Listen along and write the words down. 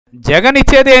జగన్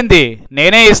ఇచ్చేదేంది,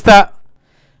 నేనే ఇస్తా,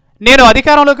 నేను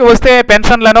అధికారంలోకి వస్తే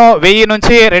పెన్షన్లను 1000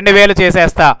 నుంచి 2000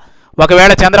 చేసేస్తా,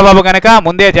 ఒకవేళ చంద్రబాబు గనక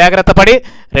ముందే జాగ్రత్త పడి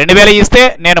 2000 ఇస్తే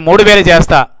నేను 3000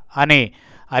 చేస్తా అని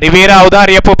అరివీర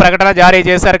ఔదార్యపు ప్రకటన జారీ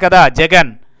చేశారు కదా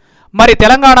జగన్. మరి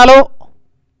తెలంగాణలో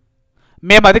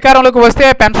మేము అధికారంలోకి వస్తే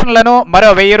పెన్షన్లను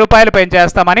మరో 1000 రూపాయలు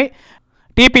పెంచేస్తామని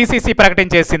టీపీసీసీ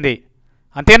ప్రకటించేసింది.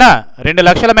 అంతేనా? 2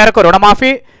 లక్షల మేరకు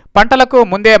రుణమాఫీ, పంటలకు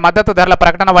ముందే మద్దతు ధరల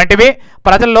ప్రకటన వంటివి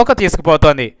ప్రజల్లోకి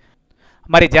తీసుకుపోతోంది.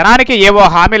 మరి జనానికి ఏవో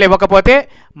హామీలు ఇవ్వకపోతే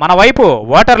మన వైపు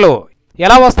ఓటర్లు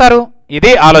ఎలా వస్తారు?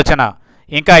 ఇది ఆలోచన.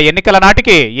 ఇంకా ఎన్నికల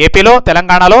నాటికి ఏపీలో,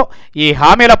 తెలంగాణలో ఈ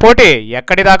హామీల పోటీ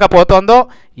ఎక్కడి దాకా పోతోందో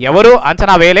ఎవరూ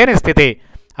అంచనా వేయలేని స్థితి.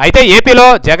 అయితే ఏపీలో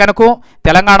జగన్కు,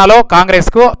 తెలంగాణలో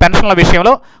కాంగ్రెస్కు పెన్షన్ల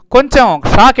విషయంలో కొంచెం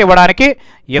షాక్ ఇవ్వడానికి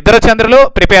ఇద్దరు చంద్రులు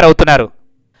ప్రిపేర్ అవుతున్నారు.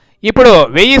 ఇప్పుడు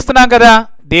 1000 ఇస్తున్నాం కదా,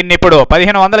 దీన్ని ఇప్పుడు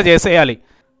 1500 చేసేయాలి,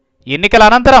 ఎన్నికల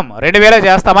అనంతరం 2000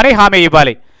 చేస్తామని హామీ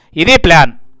ఇవ్వాలి. ఇది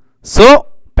ప్లాన్. సో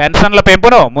పెన్షన్ల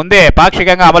పెంపును ముందే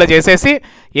పాక్షికంగా అమలు చేసేసి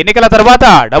ఎన్నికల తర్వాత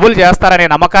డబుల్ చేస్తారనే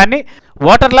నమ్మకాన్ని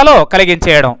ఓటర్లలో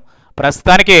కలిగించేయడం.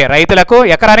 ప్రస్తుతానికి రైతులకు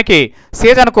ఎకరానికి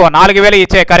సీజన్కు 4000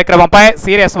 ఇచ్చే కార్యక్రమంపై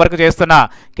సీరియస్ వర్క్ చేస్తున్న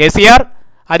కేసీఆర్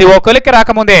అది ఓ కొలిక్కి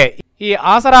రాకముందే ఈ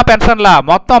ఆసరా పెన్షన్ల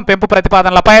మొత్తం పెంపు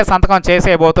ప్రతిపాదనలపై సంతకం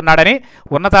చేసేయబోతున్నాడని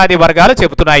ఉన్నతాది వర్గాలు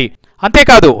చెబుతున్నాయి.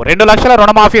 అంతేకాదు 2 లక్షల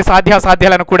రుణమాఫీ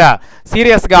సాధ్యాసాధ్యాలను కూడా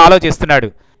సీరియస్గా ఆలోచిస్తున్నాడు.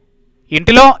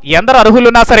 ఇంటిలో ఎందరు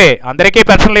అర్హులున్నా సరే అందరికీ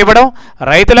పెన్షన్లు ఇవ్వడం,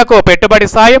 రైతులకు పెట్టుబడి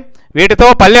సాయం, వీటితో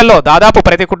పల్లెల్లో దాదాపు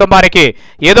ప్రతి కుటుంబానికి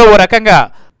ఏదో ఓ రకంగా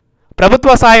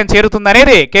ప్రభుత్వ సాయం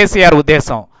చేరుతుందనేది కేసీఆర్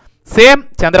ఉద్దేశం. సేమ్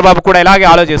చంద్రబాబు కూడా ఇలాగే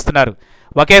ఆలోచిస్తున్నారు.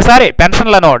 ఒకేసారి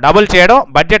పెన్షన్లను డబుల్ చేయడం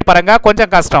బడ్జెట్ పరంగా కొంచెం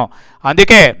కష్టం.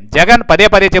 అందుకే జగన్ పదే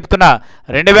పదే చెబుతున్న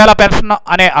 2000 పెన్షన్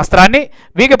అనే అస్త్రాన్ని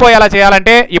వీగిపోయేలా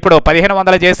చేయాలంటే ఇప్పుడు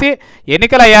 1500 చేసి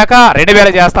ఎన్నికలయ్యాక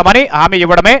 2000 చేస్తామని హామీ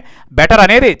ఇవ్వడమే బెటర్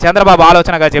అనేది చంద్రబాబు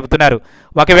ఆలోచనగా చెబుతున్నారు.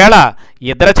 ఒకవేళ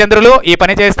ఇద్దరు చంద్రులు ఈ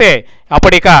పని చేస్తే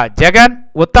అప్పుడిక జగన్,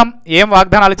 ఉత్తమ్ ఏం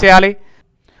వాగ్దానాలు చేయాలి?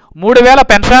 3000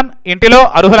 పెన్షన్ ఇంటిలో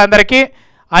అర్హులందరికీ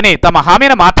అని తమ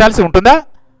హామీని మార్చాల్సి ఉంటుందా?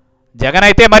 జగన్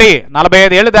అయితే మరి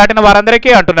 45 ఏళ్లు దాటిన వారందరికీ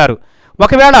అంటున్నారు.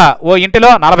 ఒకవేళ ఓ ఇంటిలో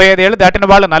 45 ఏళ్లు దాటిన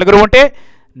వాళ్ళు 4 ఉంటే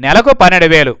నెలకు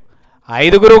 12,000,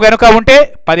 5 గనుక ఉంటే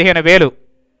 15,000.